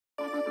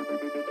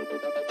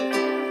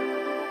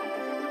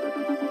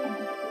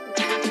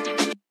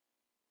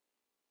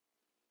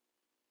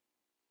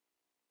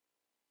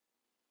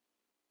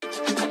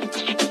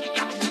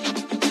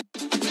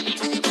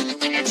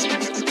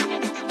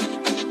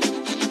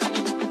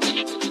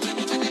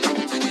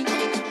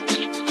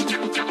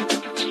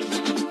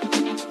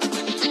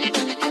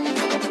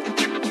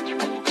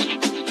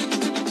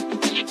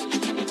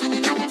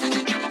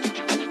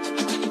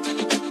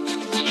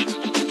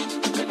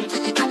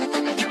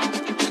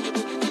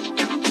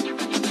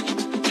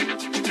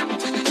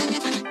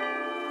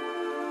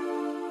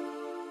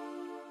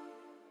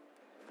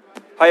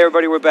Hi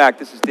everybody, we're back.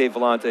 This is Dave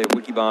Vellante of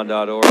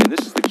Wikibon.org, and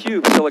this is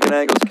theCUBE,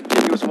 SiliconANGLE's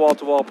continuous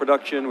wall-to-wall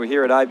production. We're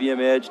here at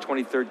IBM Edge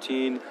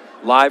 2013,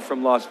 live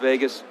from Las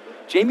Vegas.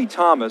 Jamie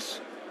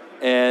Thomas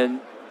and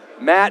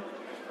Matt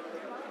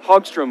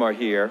Hogstrom are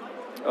here.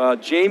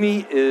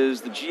 Jamie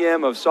is the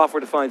GM of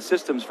Software-Defined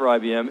Systems for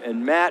IBM,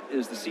 and Matt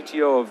is the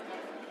CTO of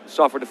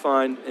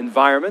Software-Defined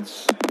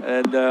Environments.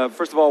 And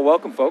first of all,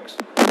 welcome folks.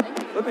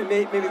 Let me,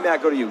 maybe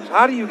Matt, go to you.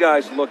 How do you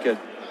guys look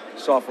at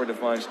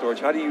software-defined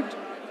storage? How do you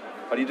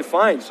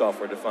define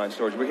software-defined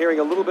storage? We're hearing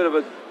a little bit of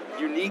a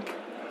unique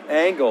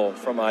angle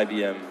from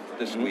IBM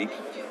this week,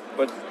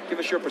 but give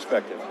us your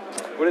perspective.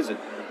 What is it?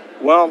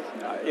 Well,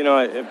 you know,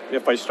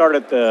 if I start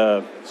at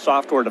the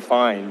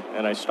software-defined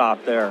and I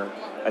stop there,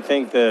 I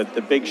think that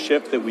the big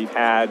shift that we've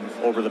had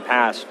over the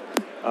past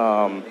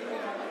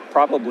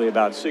probably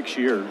about 6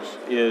 years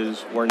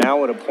is we're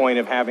now at a point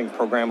of having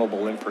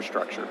programmable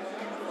infrastructure,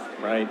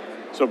 right?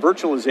 So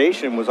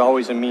virtualization was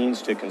always a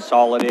means to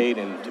consolidate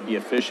and to be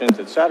efficient,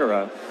 et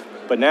cetera.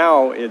 But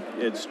now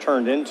it's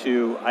turned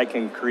into, I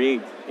can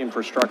create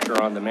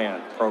infrastructure on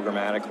demand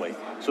programmatically.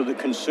 So the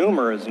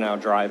consumer is now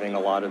driving a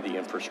lot of the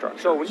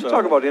infrastructure. So when you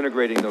talk about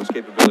integrating those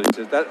capabilities,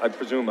 is that, I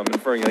presume I'm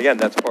inferring, again,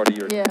 that's part of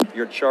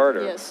your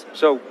charter. Yes.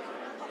 So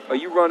are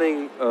you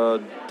running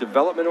a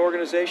development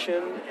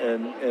organization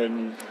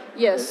and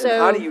yes, and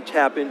how do you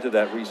tap into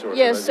that resource?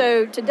 Yes,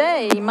 so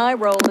today my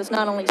role is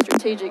not only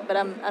strategic, but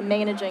I'm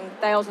managing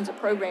thousands of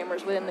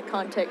programmers within the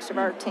context of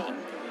our team.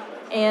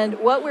 And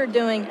what we're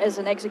doing as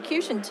an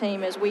execution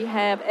team is we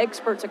have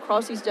experts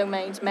across these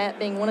domains, Matt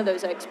being one of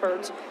those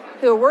experts,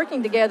 who are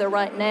working together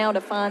right now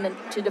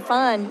to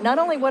define not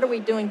only what are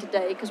we doing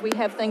today, because we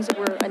have things that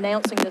we're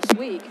announcing this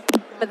week,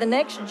 but the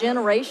next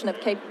generation of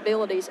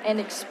capabilities and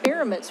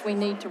experiments we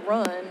need to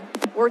run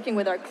working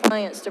with our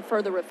clients to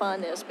further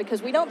refine this,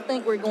 because we don't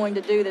think we're going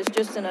to do this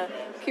just in a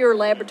pure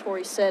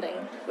laboratory setting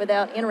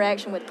without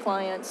interaction with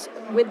clients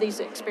with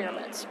these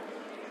experiments.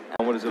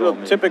 What does it all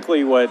mean?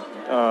 Typically what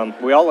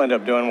we all end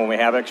up doing when we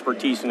have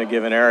expertise in a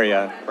given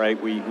area, right,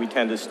 we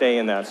tend to stay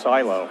in that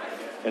silo.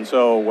 And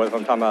so whether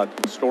I'm talking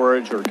about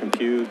storage or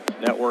compute,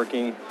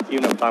 networking,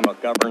 even if I'm talking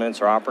about governance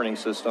or operating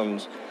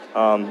systems,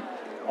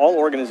 all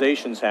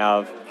organizations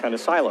have kind of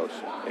silos.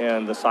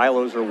 And the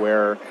silos are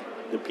where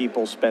the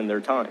people spend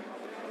their time.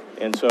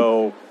 And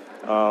so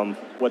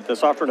what the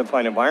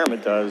software-defined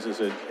environment does is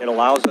it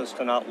allows us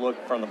to not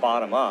look from the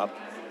bottom up.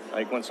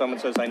 Like when someone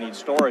says, I need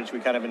storage, we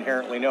kind of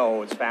inherently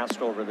know it's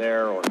fast over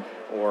there,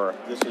 or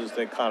this is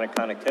the kind of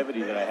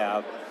connectivity that I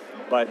have.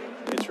 But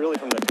it's really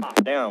from the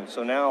top down.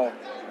 So now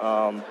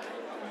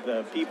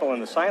the people in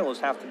the silos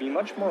have to be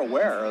much more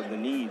aware of the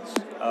needs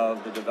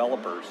of the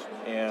developers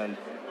and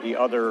the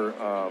other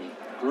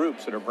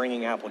groups that are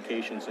bringing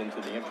applications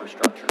into the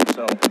infrastructure.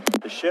 So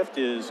the shift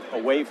is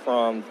away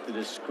from the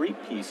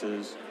discrete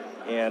pieces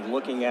and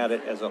looking at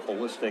it as a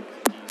holistic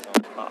piece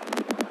on top.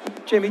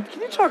 Jamie,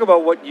 can you talk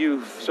about what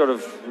you've sort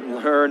of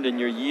learned in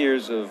your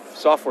years of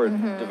software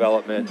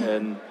development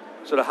and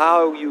sort of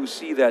how you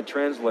see that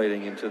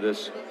translating into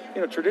this, you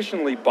know,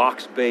 traditionally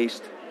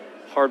box-based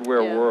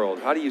hardware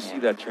world? How do you see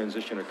that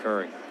transition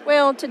occurring?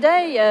 Well,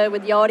 today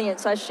with the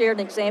audience, I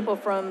shared an example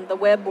from the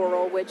web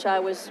world, which I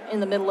was in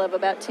the middle of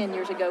about 10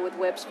 years ago with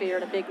WebSphere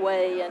in a big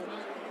way. And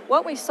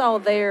what we saw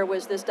there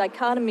was this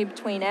dichotomy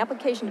between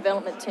application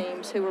development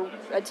teams who were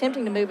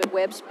attempting to move at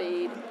web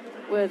speed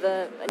with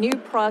new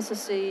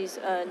processes,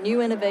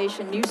 new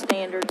innovation, new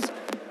standards.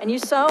 And you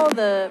saw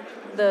the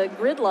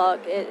gridlock,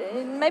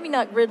 maybe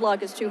not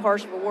gridlock is too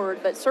harsh of a word,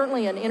 but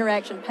certainly an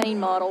interaction pain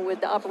model with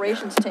the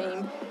operations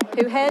team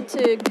who had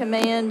to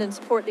command and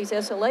support these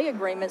SLA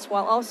agreements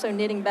while also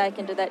knitting back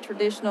into that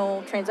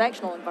traditional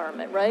transactional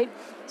environment, right?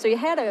 So you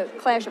had a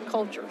clash of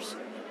cultures.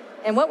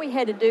 And what we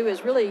had to do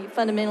is really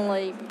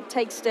fundamentally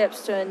take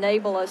steps to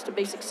enable us to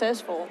be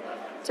successful,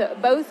 to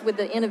both with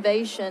the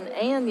innovation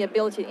and the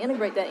ability to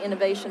integrate that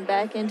innovation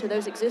back into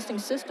those existing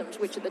systems,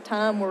 which at the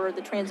time were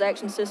the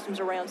transaction systems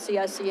around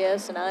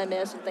CICS and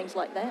IMS and things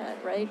like that,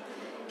 right?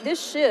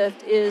 This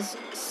shift is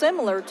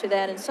similar to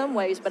that in some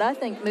ways, but I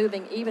think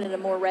moving even at a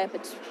more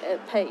rapid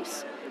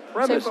pace. The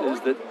premise is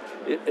that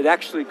it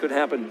actually could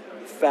happen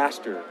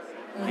faster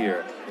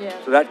here. Yeah.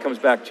 So that comes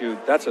back to,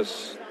 that's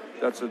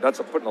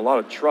putting a lot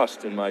of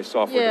trust in my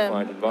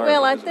software-defined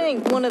environment. Well, I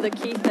think one of the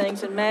key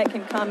things, and Matt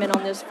can comment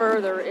on this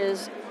further,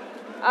 is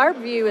our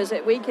view is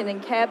that we can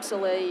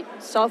encapsulate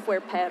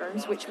software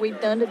patterns, which we've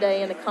done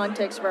today in the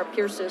context of our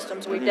peer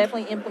systems. We've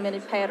definitely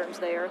implemented patterns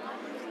there.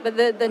 But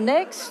the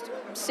next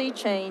sea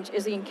change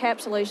is the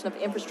encapsulation of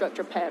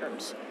infrastructure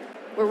patterns,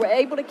 where we're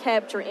able to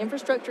capture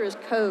infrastructure as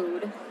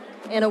code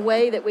in a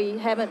way that we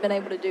haven't been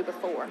able to do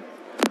before.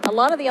 A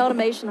lot of the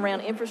automation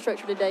around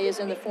infrastructure today is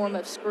in the form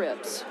of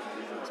scripts.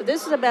 So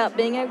this is about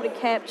being able to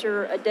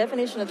capture a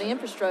definition of the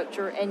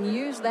infrastructure and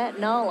use that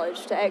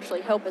knowledge to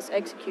actually help us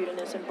execute in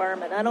this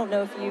environment. I don't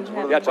know if you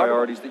have... The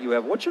priorities that you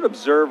have. What should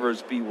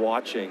observers be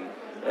watching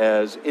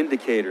as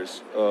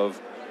indicators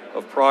of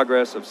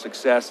progress, of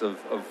success, of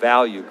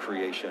value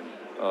creation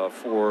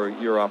for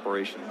your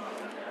operation?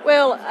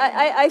 Well,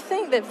 I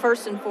think that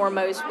first and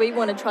foremost, we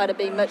want to try to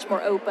be much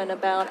more open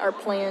about our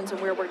plans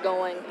and where we're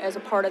going as a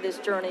part of this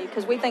journey,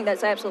 because we think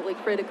that's absolutely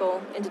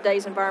critical in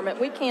today's environment.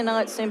 We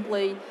cannot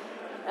simply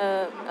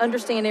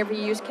understand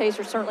every use case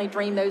or certainly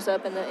dream those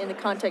up in the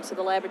context of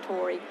the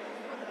laboratory.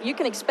 You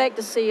can expect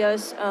to see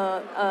us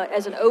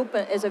as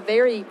a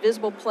very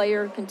visible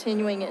player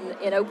continuing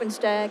in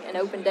OpenStack and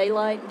Open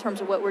Daylight in terms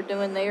of what we're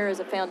doing there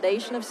as a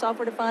foundation of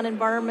software-defined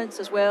environments,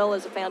 as well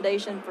as a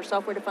foundation for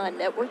software-defined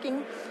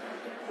networking.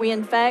 We,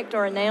 in fact,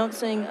 are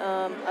announcing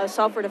a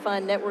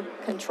software-defined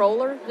network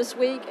controller this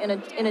week,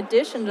 in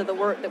addition to the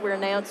work that we're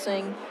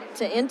announcing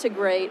to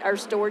integrate our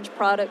storage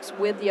products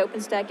with the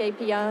OpenStack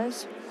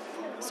APIs.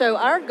 So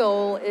our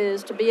goal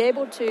is to be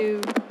able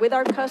to, with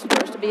our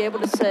customers, to be able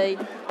to say,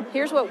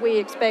 here's what we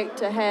expect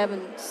to have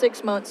in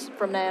 6 months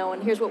from now,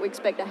 and here's what we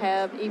expect to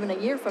have even a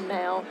year from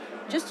now,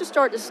 just to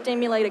start to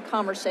stimulate a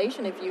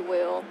conversation, if you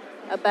will,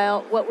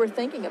 about what we're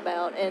thinking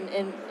about,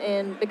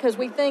 and because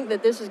we think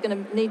that this is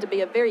going to need to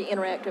be a very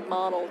interactive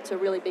model to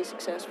really be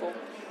successful.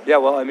 Yeah,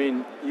 well, I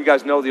mean, you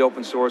guys know the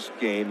open source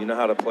game. You know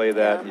how to play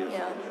that.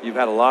 Yeah. You've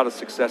had a lot of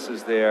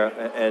successes there,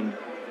 and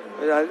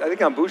I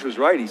think Ambush was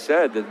right. He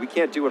said that we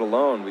can't do it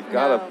alone. We've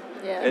got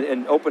to,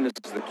 and openness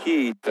is the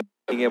key to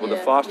being able to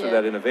foster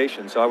that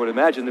innovation. So I would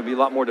imagine there'll be a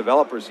lot more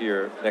developers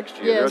here next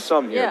year. Yes. There are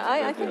some here. Yeah,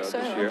 I think so.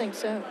 This year. I think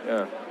so.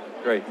 Yeah,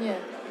 great. Yeah.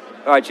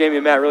 All right, Jamie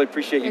and Matt, really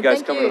appreciate you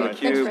guys coming to Thanks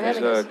theCUBE. for It was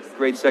having a us.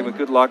 great segment.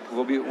 Good luck.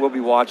 We'll be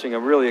watching.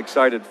 I'm really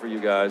excited for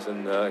you guys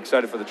and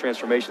excited for the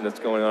transformation that's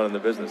going on in the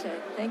business. Okay,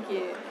 thank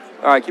you.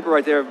 All right, keep it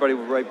right there, everybody.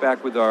 We'll be right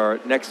back with our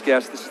next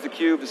guest. This is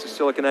theCUBE. This is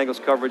SiliconANGLE's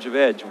coverage of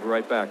Edge. We'll be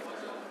right back.